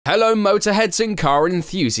Hello motorheads and car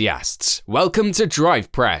enthusiasts, welcome to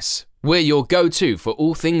Drive Press. We're your go-to for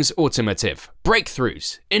all things automotive,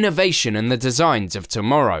 breakthroughs, innovation and the designs of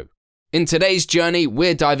tomorrow. In today's journey,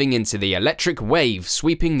 we're diving into the electric wave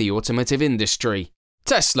sweeping the automotive industry.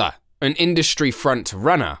 Tesla, an industry front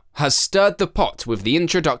runner, has stirred the pot with the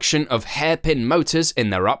introduction of hairpin motors in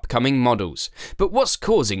their upcoming models. But what's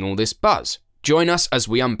causing all this buzz? Join us as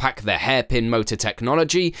we unpack the hairpin motor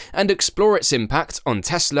technology and explore its impact on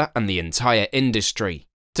Tesla and the entire industry.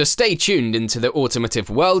 To stay tuned into the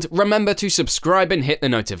automotive world, remember to subscribe and hit the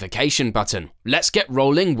notification button. Let's get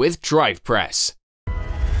rolling with Drive Press.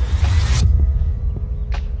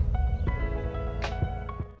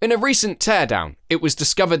 In a recent teardown, it was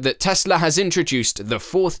discovered that Tesla has introduced the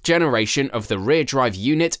fourth generation of the rear drive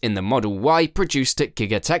unit in the Model Y produced at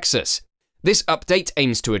Giga Texas. This update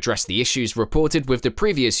aims to address the issues reported with the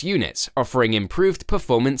previous units, offering improved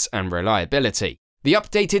performance and reliability. The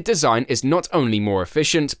updated design is not only more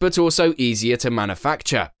efficient, but also easier to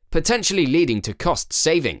manufacture, potentially leading to cost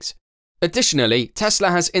savings. Additionally, Tesla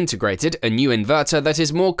has integrated a new inverter that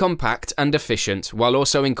is more compact and efficient while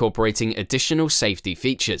also incorporating additional safety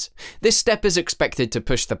features. This step is expected to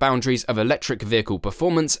push the boundaries of electric vehicle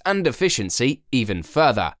performance and efficiency even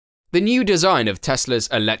further. The new design of Tesla's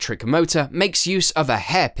electric motor makes use of a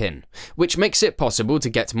hairpin, which makes it possible to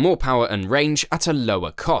get more power and range at a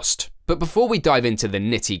lower cost. But before we dive into the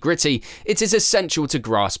nitty-gritty, it is essential to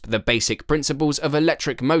grasp the basic principles of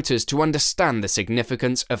electric motors to understand the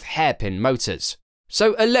significance of hairpin motors.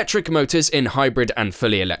 So, electric motors in hybrid and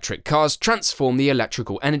fully electric cars transform the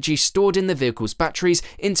electrical energy stored in the vehicle's batteries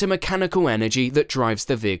into mechanical energy that drives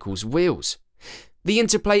the vehicle's wheels. The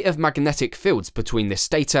interplay of magnetic fields between the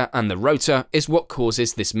stator and the rotor is what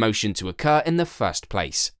causes this motion to occur in the first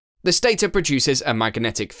place. The stator produces a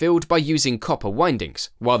magnetic field by using copper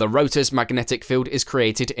windings, while the rotor's magnetic field is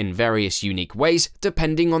created in various unique ways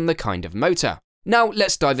depending on the kind of motor. Now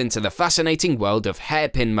let's dive into the fascinating world of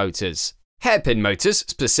hairpin motors. Hairpin motors,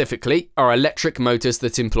 specifically, are electric motors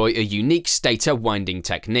that employ a unique stator winding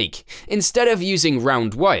technique. Instead of using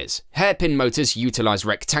round wires, hairpin motors utilize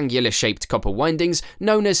rectangular-shaped copper windings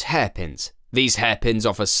known as hairpins. These hairpins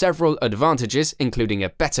offer several advantages, including a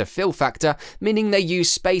better fill factor, meaning they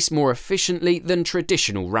use space more efficiently than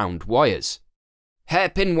traditional round wires.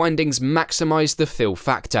 Hairpin windings maximize the fill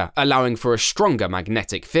factor, allowing for a stronger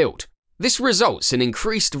magnetic field. This results in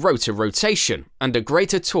increased rotor rotation and a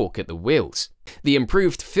greater torque at the wheels. The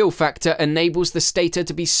improved fill factor enables the stator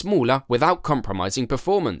to be smaller without compromising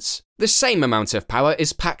performance. The same amount of power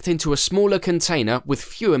is packed into a smaller container with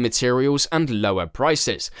fewer materials and lower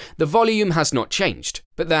prices. The volume has not changed,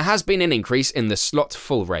 but there has been an increase in the slot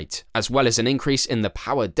full rate, as well as an increase in the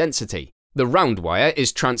power density. The round wire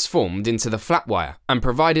is transformed into the flat wire, and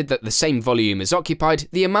provided that the same volume is occupied,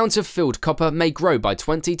 the amount of filled copper may grow by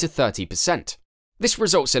 20 to 30%. This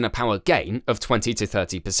results in a power gain of 20 to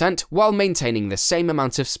 30% while maintaining the same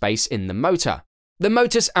amount of space in the motor. The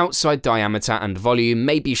motor's outside diameter and volume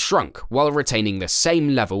may be shrunk while retaining the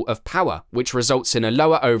same level of power, which results in a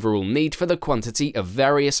lower overall need for the quantity of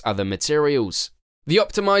various other materials. The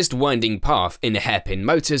optimized winding path in hairpin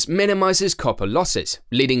motors minimizes copper losses,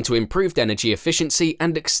 leading to improved energy efficiency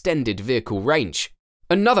and extended vehicle range.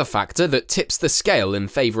 Another factor that tips the scale in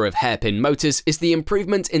favor of hairpin motors is the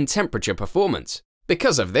improvement in temperature performance.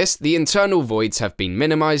 Because of this, the internal voids have been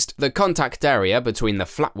minimized, the contact area between the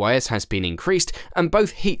flat wires has been increased, and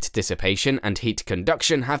both heat dissipation and heat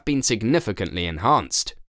conduction have been significantly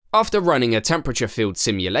enhanced. After running a temperature field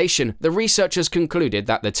simulation, the researchers concluded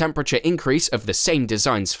that the temperature increase of the same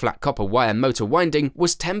design's flat copper wire motor winding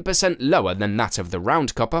was 10% lower than that of the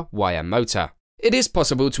round copper wire motor. It is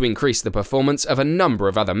possible to increase the performance of a number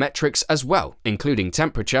of other metrics as well, including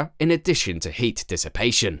temperature, in addition to heat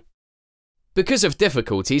dissipation. Because of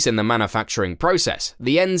difficulties in the manufacturing process,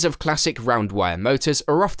 the ends of classic round wire motors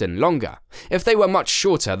are often longer. If they were much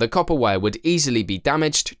shorter, the copper wire would easily be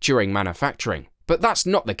damaged during manufacturing. But that's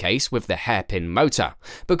not the case with the hairpin motor,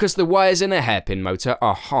 because the wires in a hairpin motor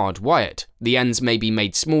are hard-wired. The ends may be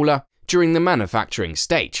made smaller during the manufacturing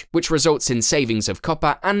stage, which results in savings of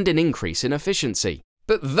copper and an increase in efficiency.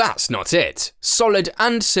 But that's not it. Solid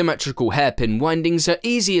and symmetrical hairpin windings are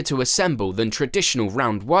easier to assemble than traditional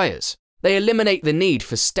round wires. They eliminate the need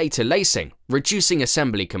for stator lacing, reducing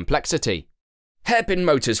assembly complexity. Hairpin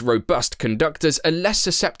motors' robust conductors are less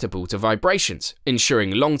susceptible to vibrations,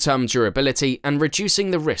 ensuring long-term durability and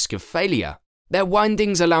reducing the risk of failure. Their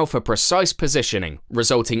windings allow for precise positioning,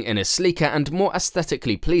 resulting in a sleeker and more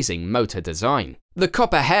aesthetically pleasing motor design. The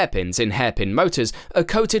copper hairpins in hairpin motors are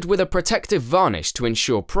coated with a protective varnish to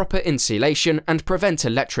ensure proper insulation and prevent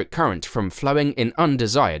electric current from flowing in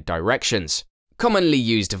undesired directions. Commonly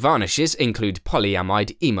used varnishes include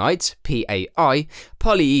polyamide imides (PAI),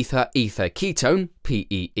 polyether ether ketone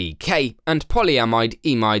 (PEEK), and polyamide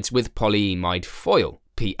imides with polyimide foil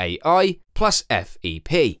 (PAI) plus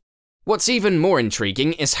FEP. What's even more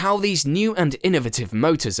intriguing is how these new and innovative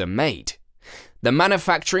motors are made. The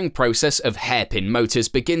manufacturing process of hairpin motors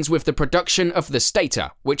begins with the production of the stator,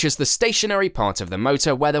 which is the stationary part of the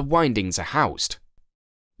motor where the windings are housed.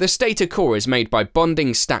 The stator core is made by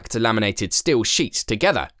bonding stacked laminated steel sheets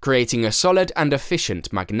together, creating a solid and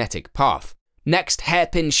efficient magnetic path. Next,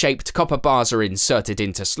 hairpin-shaped copper bars are inserted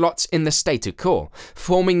into slots in the stator core,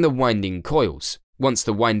 forming the winding coils. Once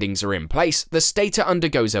the windings are in place, the stator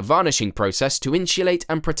undergoes a varnishing process to insulate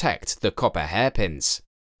and protect the copper hairpins.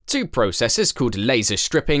 Two processes called laser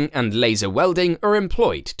stripping and laser welding are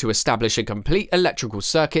employed to establish a complete electrical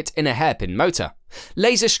circuit in a hairpin motor.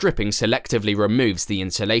 Laser stripping selectively removes the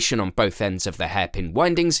insulation on both ends of the hairpin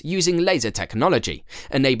windings using laser technology,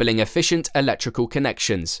 enabling efficient electrical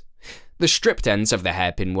connections. The stripped ends of the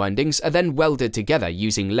hairpin windings are then welded together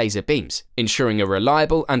using laser beams, ensuring a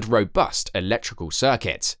reliable and robust electrical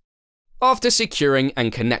circuit. After securing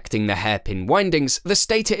and connecting the hairpin windings, the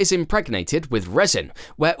stator is impregnated with resin,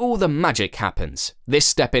 where all the magic happens. This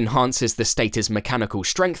step enhances the stator's mechanical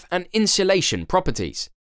strength and insulation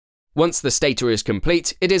properties. Once the stator is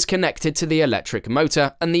complete, it is connected to the electric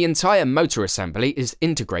motor, and the entire motor assembly is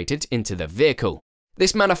integrated into the vehicle.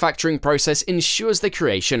 This manufacturing process ensures the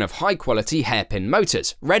creation of high-quality hairpin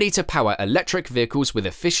motors, ready to power electric vehicles with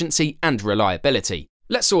efficiency and reliability.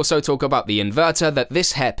 Let's also talk about the inverter that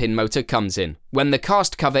this hairpin motor comes in. When the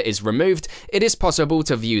cast cover is removed, it is possible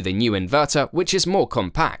to view the new inverter, which is more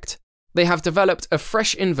compact. They have developed a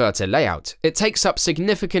fresh inverter layout. It takes up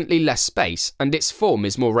significantly less space, and its form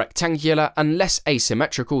is more rectangular and less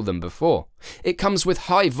asymmetrical than before. It comes with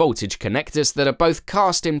high voltage connectors that are both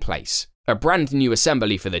cast in place. A brand new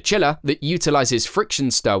assembly for the chiller that utilizes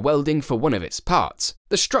friction stir welding for one of its parts.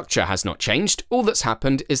 The structure has not changed, all that's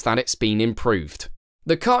happened is that it's been improved.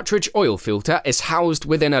 The cartridge oil filter is housed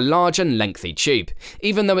within a large and lengthy tube.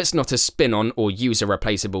 Even though it's not a spin-on or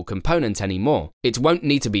user-replaceable component anymore, it won't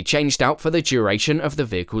need to be changed out for the duration of the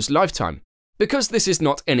vehicle's lifetime. Because this is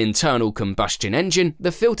not an internal combustion engine,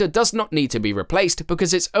 the filter does not need to be replaced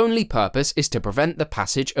because its only purpose is to prevent the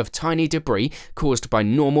passage of tiny debris caused by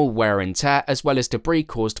normal wear and tear as well as debris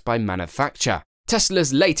caused by manufacture.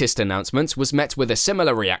 Tesla's latest announcement was met with a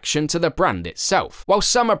similar reaction to the brand itself. While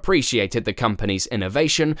some appreciated the company's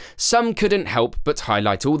innovation, some couldn't help but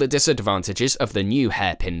highlight all the disadvantages of the new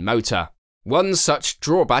hairpin motor. One such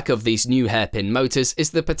drawback of these new hairpin motors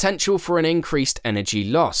is the potential for an increased energy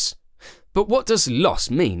loss. But what does loss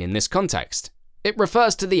mean in this context? It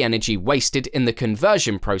refers to the energy wasted in the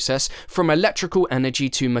conversion process from electrical energy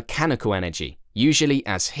to mechanical energy, usually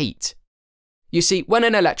as heat. You see, when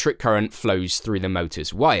an electric current flows through the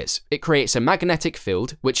motor's wires, it creates a magnetic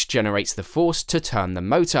field which generates the force to turn the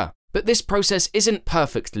motor. But this process isn't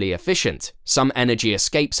perfectly efficient. Some energy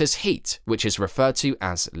escapes as heat, which is referred to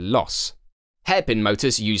as loss. Hairpin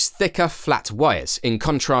motors use thicker, flat wires, in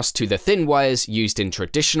contrast to the thin wires used in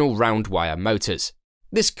traditional round wire motors.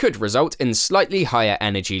 This could result in slightly higher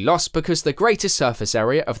energy loss because the greater surface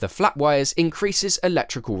area of the flat wires increases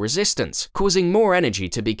electrical resistance, causing more energy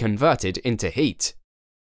to be converted into heat.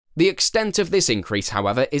 The extent of this increase,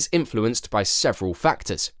 however, is influenced by several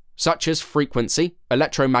factors, such as frequency,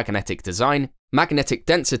 electromagnetic design, magnetic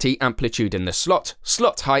density amplitude in the slot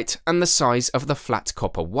height, and the size of the flat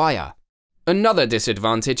copper wire. Another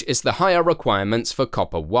disadvantage is the higher requirements for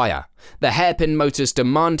copper wire. The hairpin motors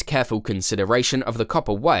demand careful consideration of the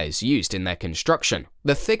copper wires used in their construction.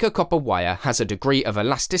 The thicker copper wire has a degree of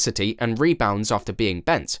elasticity and rebounds after being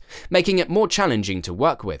bent, making it more challenging to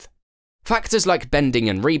work with. Factors like bending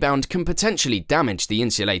and rebound can potentially damage the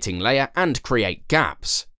insulating layer and create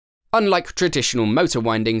gaps. Unlike traditional motor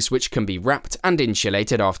windings, which can be wrapped and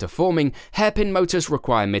insulated after forming, hairpin motors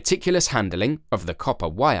require meticulous handling of the copper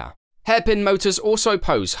wire. Hairpin motors also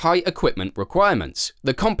pose high equipment requirements.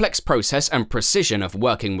 The complex process and precision of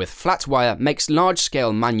working with flat wire makes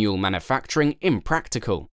large-scale manual manufacturing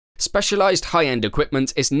impractical. Specialized high-end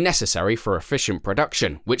equipment is necessary for efficient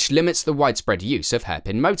production, which limits the widespread use of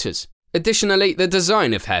hairpin motors. Additionally, the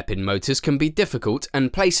design of hairpin motors can be difficult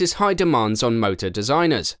and places high demands on motor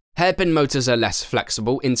designers. Hairpin motors are less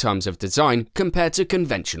flexible in terms of design compared to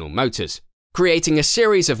conventional motors. Creating a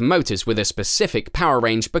series of motors with a specific power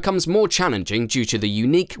range becomes more challenging due to the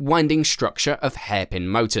unique winding structure of hairpin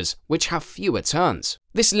motors, which have fewer turns.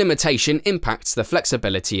 This limitation impacts the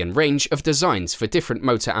flexibility and range of designs for different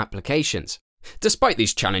motor applications. Despite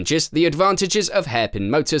these challenges, the advantages of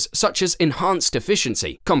hairpin motors, such as enhanced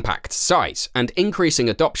efficiency, compact size, and increasing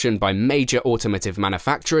adoption by major automotive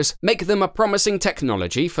manufacturers, make them a promising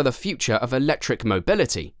technology for the future of electric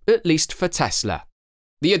mobility, at least for Tesla.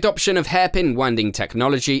 The adoption of hairpin winding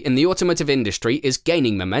technology in the automotive industry is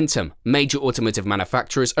gaining momentum. Major automotive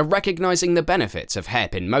manufacturers are recognizing the benefits of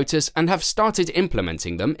hairpin motors and have started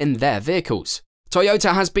implementing them in their vehicles.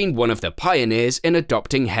 Toyota has been one of the pioneers in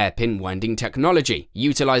adopting hairpin winding technology,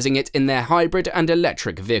 utilizing it in their hybrid and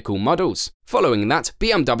electric vehicle models. Following that,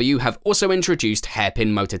 BMW have also introduced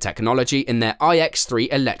hairpin motor technology in their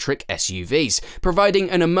iX3 electric SUVs,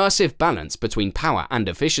 providing an immersive balance between power and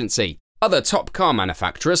efficiency. Other top car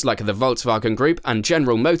manufacturers like the Volkswagen Group and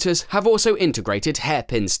General Motors have also integrated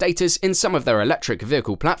hairpin status in some of their electric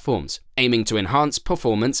vehicle platforms, aiming to enhance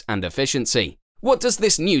performance and efficiency. What does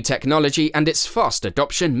this new technology and its fast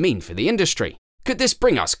adoption mean for the industry? Could this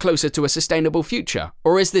bring us closer to a sustainable future,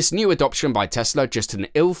 or is this new adoption by Tesla just an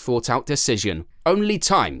ill-thought-out decision? Only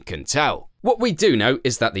time can tell. What we do know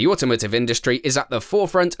is that the automotive industry is at the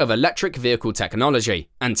forefront of electric vehicle technology,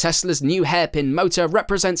 and Tesla's new hairpin motor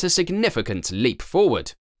represents a significant leap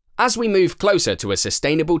forward. As we move closer to a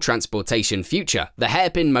sustainable transportation future, the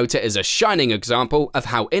hairpin motor is a shining example of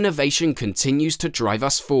how innovation continues to drive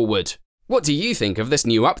us forward. What do you think of this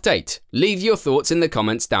new update? Leave your thoughts in the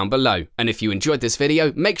comments down below, and if you enjoyed this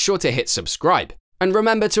video, make sure to hit subscribe. And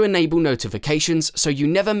remember to enable notifications so you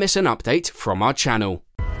never miss an update from our channel.